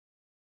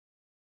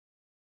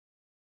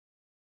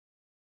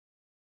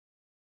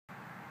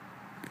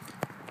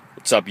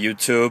What's up,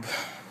 YouTube?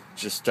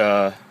 Just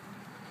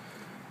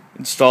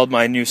installed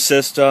my new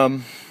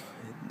system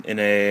in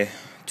a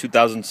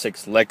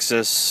 2006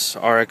 Lexus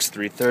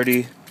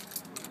RX330,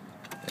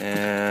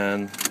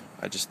 and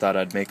I just thought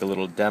I'd make a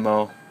little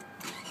demo.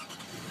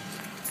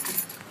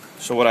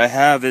 So what I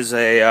have is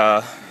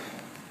a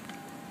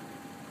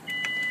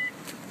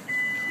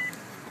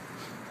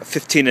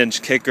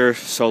 15-inch kicker,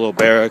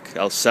 Solobaric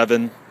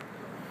L7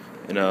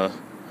 in a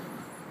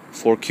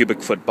 4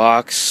 cubic foot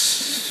box.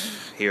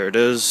 Here it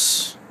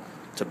is.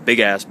 It's a big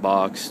ass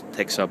box.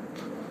 Takes up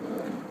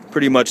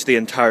pretty much the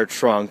entire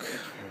trunk.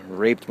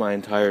 Raped my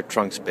entire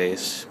trunk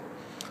space.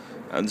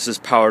 And this is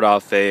powered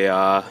off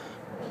a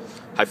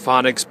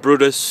Hyphonics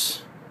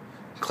Brutus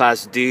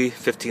Class D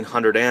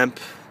 1500 amp.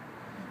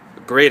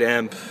 A great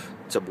amp.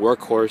 It's a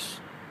workhorse.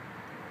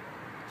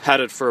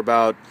 Had it for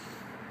about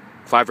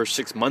 5 or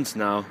 6 months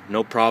now.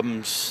 No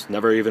problems.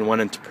 Never even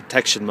went into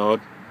protection mode.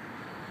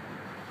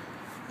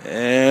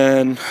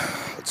 And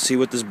let's see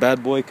what this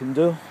bad boy can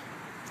do.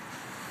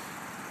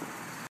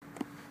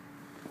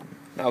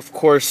 Now, of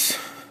course,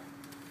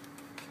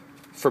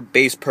 for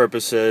bass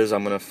purposes,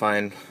 I'm going to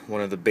find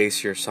one of the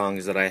bassier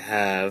songs that I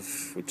have,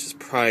 which is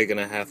probably going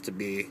to have to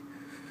be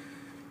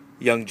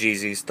Young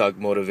Jeezy's Thug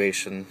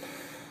Motivation.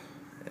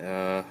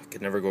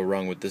 Could never go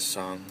wrong with this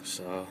song,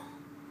 so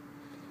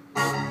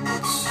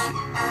let's see.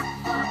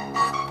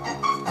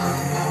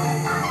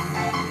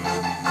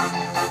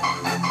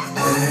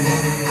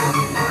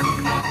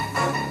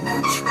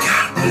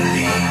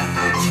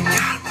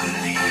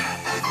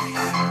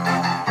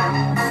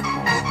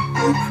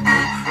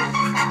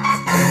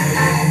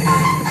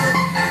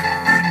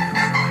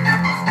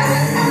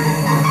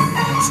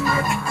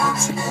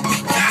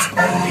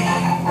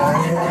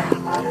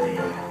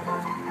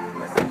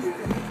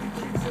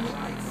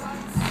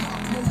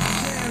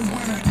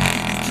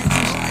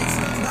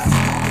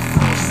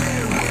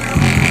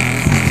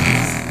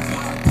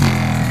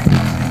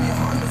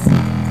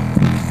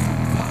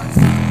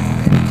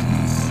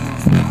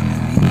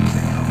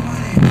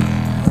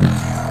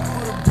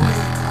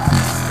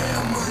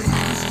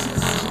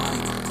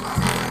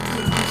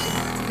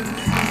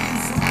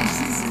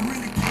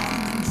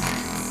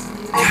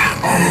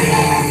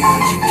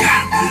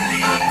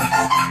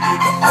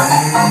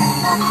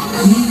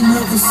 You ain't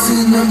never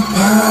seen them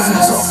pies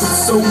and talking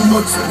so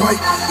much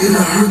white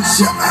it'll hurt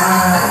your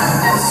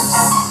eyes.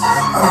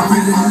 I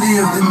really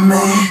lived it,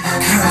 man.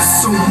 Got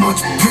so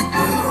much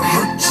paper it'll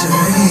hurt your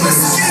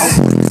hands.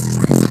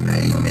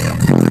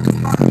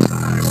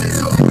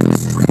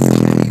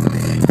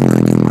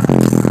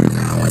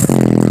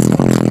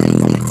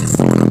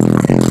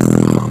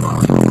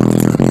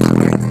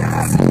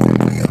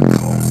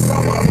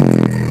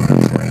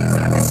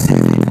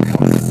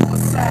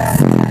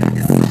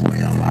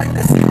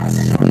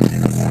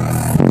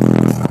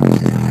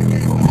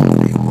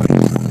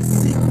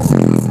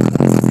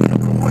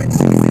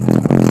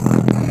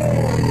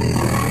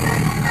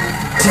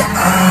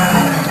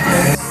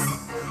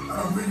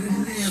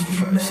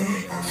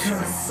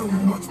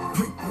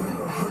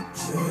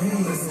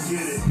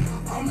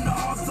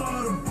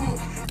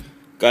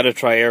 Gotta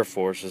try Air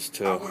Forces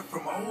too.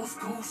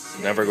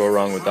 Never go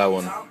wrong with that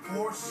one. I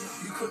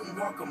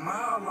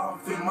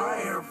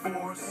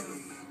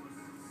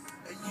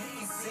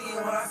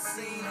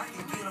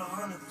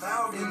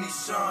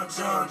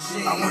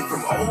went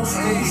from old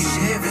school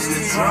Chevys to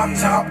drop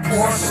top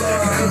Porsche.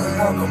 You couldn't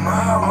walk a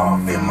mile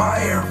off in my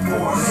Air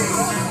Force.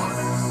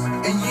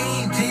 And you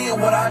ain't did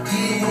what I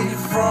did. When you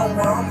from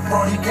where I'm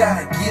from, you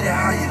gotta get it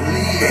how you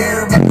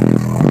live.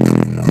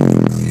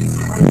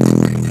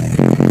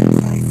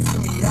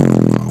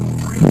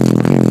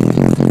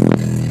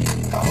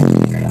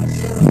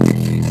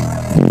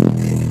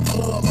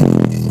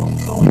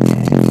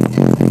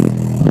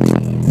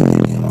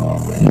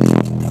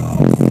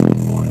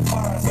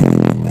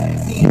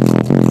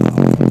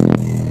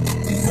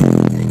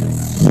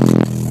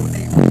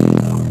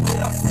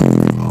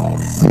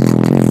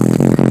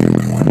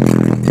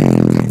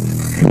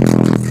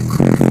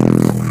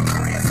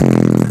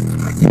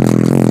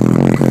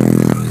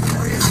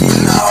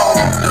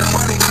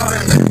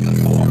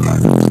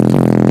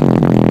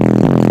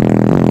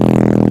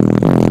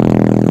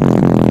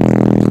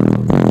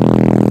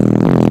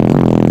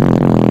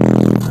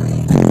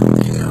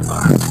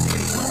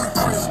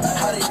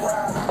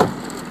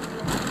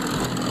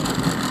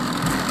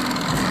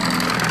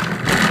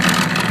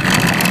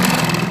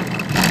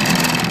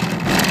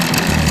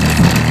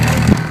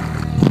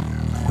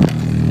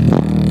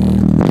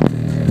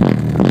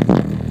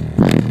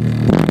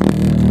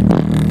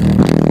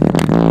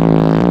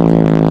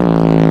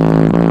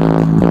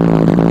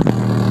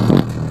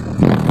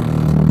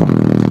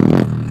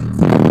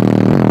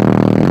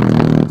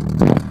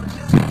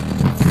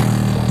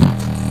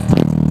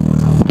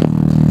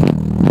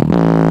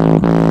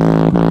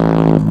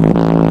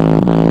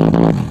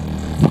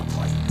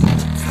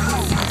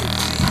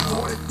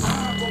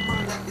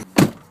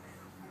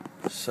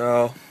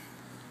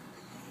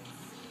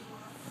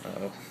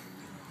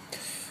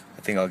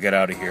 I think I'll get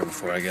out of here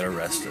before I get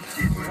arrested.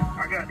 Shit, man.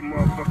 I got the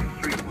motherfucking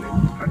street,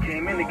 nigga. I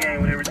came in the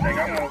game with everything.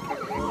 I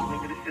motherfucking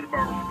nigga. This shit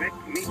about respect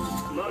to me.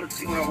 Love to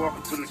see when I walk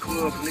up in the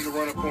club, a nigga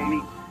run up on me,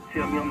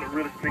 tell me I'm the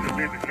realest nigga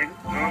living, nigga. You know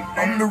what I'm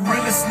saying? I'm the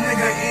realest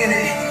nigga in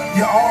it,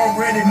 you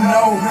already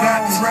know.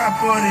 Got trap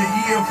of the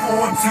year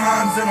 4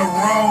 times in a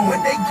row.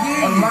 What they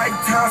give? A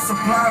lifetime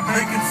supply of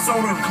baking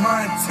soda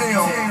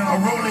clientele. A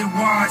rolling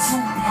watch, 2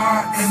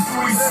 pot, and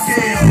 3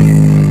 scale.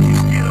 You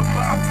get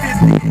about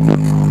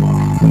 50.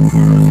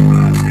 Girls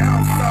fly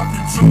down south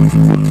to Georgia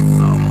for the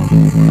summer.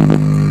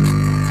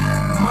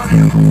 Money,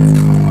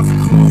 cars,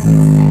 clothes.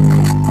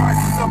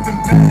 Prices up and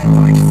back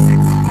like 6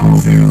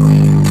 pounds.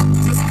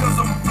 Just cause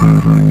I'm fly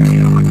like a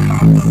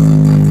helicopter.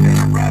 And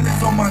the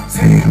rallies on my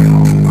tail.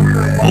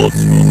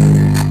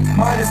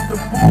 Minus the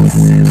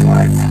bullshit,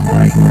 life's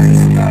great.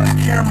 Got a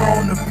camera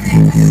on the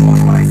beat, my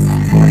life's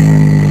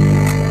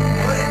great.